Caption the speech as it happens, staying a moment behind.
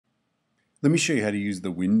Let me show you how to use the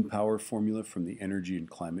wind power formula from the Energy and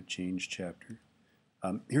Climate Change chapter.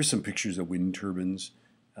 Here's some pictures of wind turbines.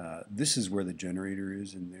 This is where the generator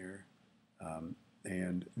is in there.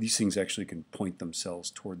 And these things actually can point themselves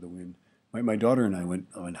toward the wind. My daughter and I went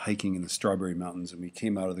hiking in the Strawberry Mountains, and we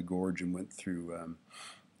came out of the gorge and went through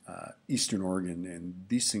eastern Oregon, and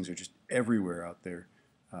these things are just everywhere out there.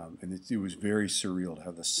 And it was very surreal to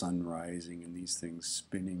have the sun rising and these things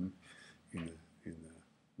spinning in the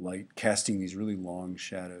light, casting these really long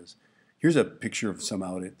shadows. Here's a picture of some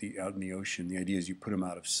out in the ocean. The idea is you put them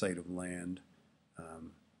out of sight of land,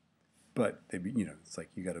 but it's like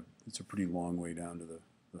it's a pretty long way down to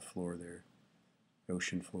the floor there,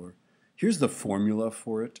 ocean floor. Here's the formula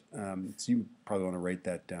for it. So you probably want to write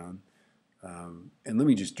that down. And let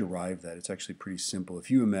me just derive that. It's actually pretty simple. If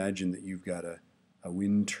you imagine that you've got a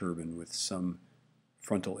wind turbine with some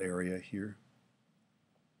frontal area here,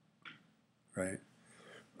 right?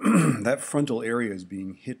 That frontal area is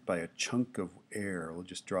being hit by a chunk of air. We'll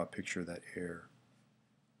just draw a picture of that air.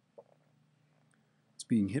 It's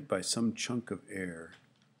being hit by some chunk of air.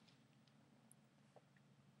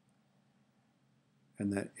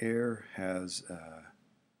 And that air has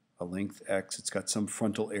a length x. It's got some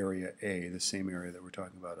frontal area a, the same area that we're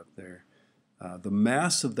talking about up there. The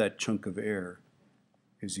mass of that chunk of air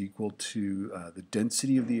is equal to the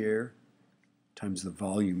density of the air times the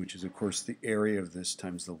volume, which is, of course, the area of this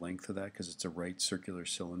times the length of that, because it's a right circular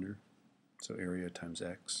cylinder. So area times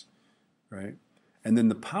x, right? And then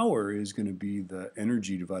the power is going to be the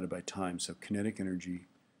energy divided by time. So kinetic energy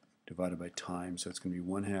divided by time. So it's going to be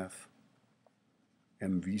 1/2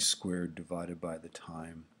 mv squared divided by the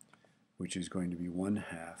time, which is going to be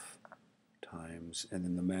 1/2 times, and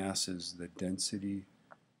then the mass is the density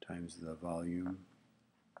times the volume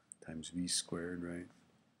times v squared, right?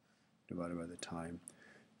 Divided by the time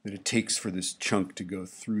that it takes for this chunk to go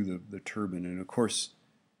through the turbine. And of course,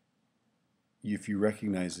 if you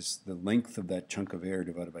recognize this, the length of that chunk of air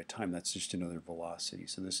divided by time, that's just another velocity.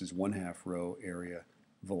 So this is 1/2 rho area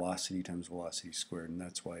velocity times velocity squared, and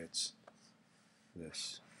that's why it's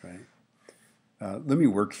this, right? Let me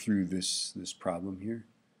work through this problem here.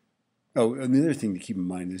 Oh, and the other thing to keep in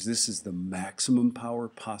mind is this is the maximum power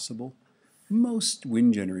possible. Most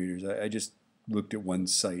wind generators, I just looked at one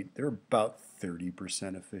site, they're about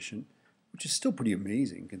 30% efficient, which is still pretty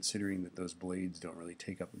amazing considering that those blades don't really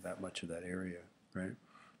take up that much of that area, right?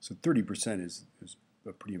 So 30% is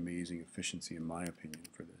a pretty amazing efficiency in my opinion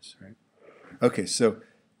for this, right? Okay, so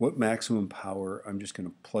what maximum power? I'm just going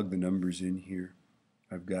to plug the numbers in here.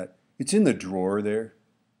 I've got, it's in the drawer there.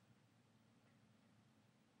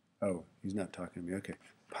 Oh, he's not talking to me. Okay,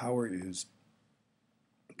 power is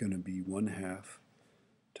going to be 1/2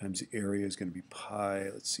 times the area is going to be pi.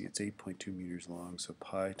 Let's see, it's 8.2 meters long, so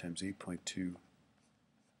pi times 8.2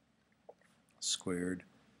 squared.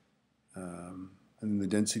 And then the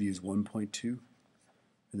density is 1.2,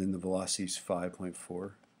 and then the velocity is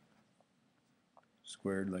 5.4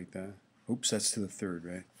 squared, like that. Oops, that's to the third,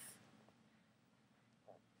 right?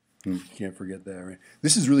 You can't forget that, right?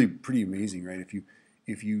 This is really pretty amazing, right?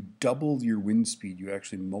 If you double your wind speed, you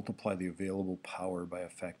actually multiply the available power by a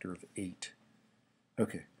factor of 8.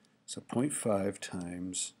 Okay, so 0.5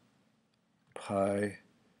 times pi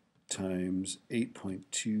times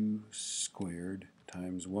 8.2 squared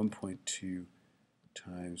times 1.2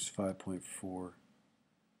 times 5.4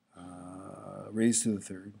 raised to the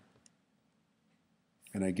third.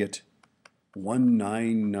 And I get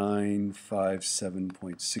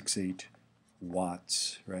 19957.68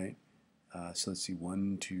 watts, right? So let's see,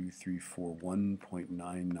 1, 2, 3, 4,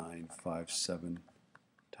 1.9957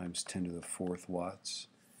 times 10 to the 4th watts,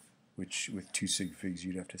 which with 2 sig figs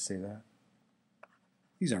you'd have to say that.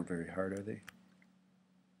 These aren't very hard, are they?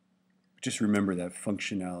 Just remember that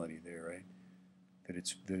functionality there, right? That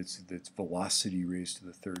it's velocity raised to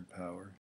the 3rd power.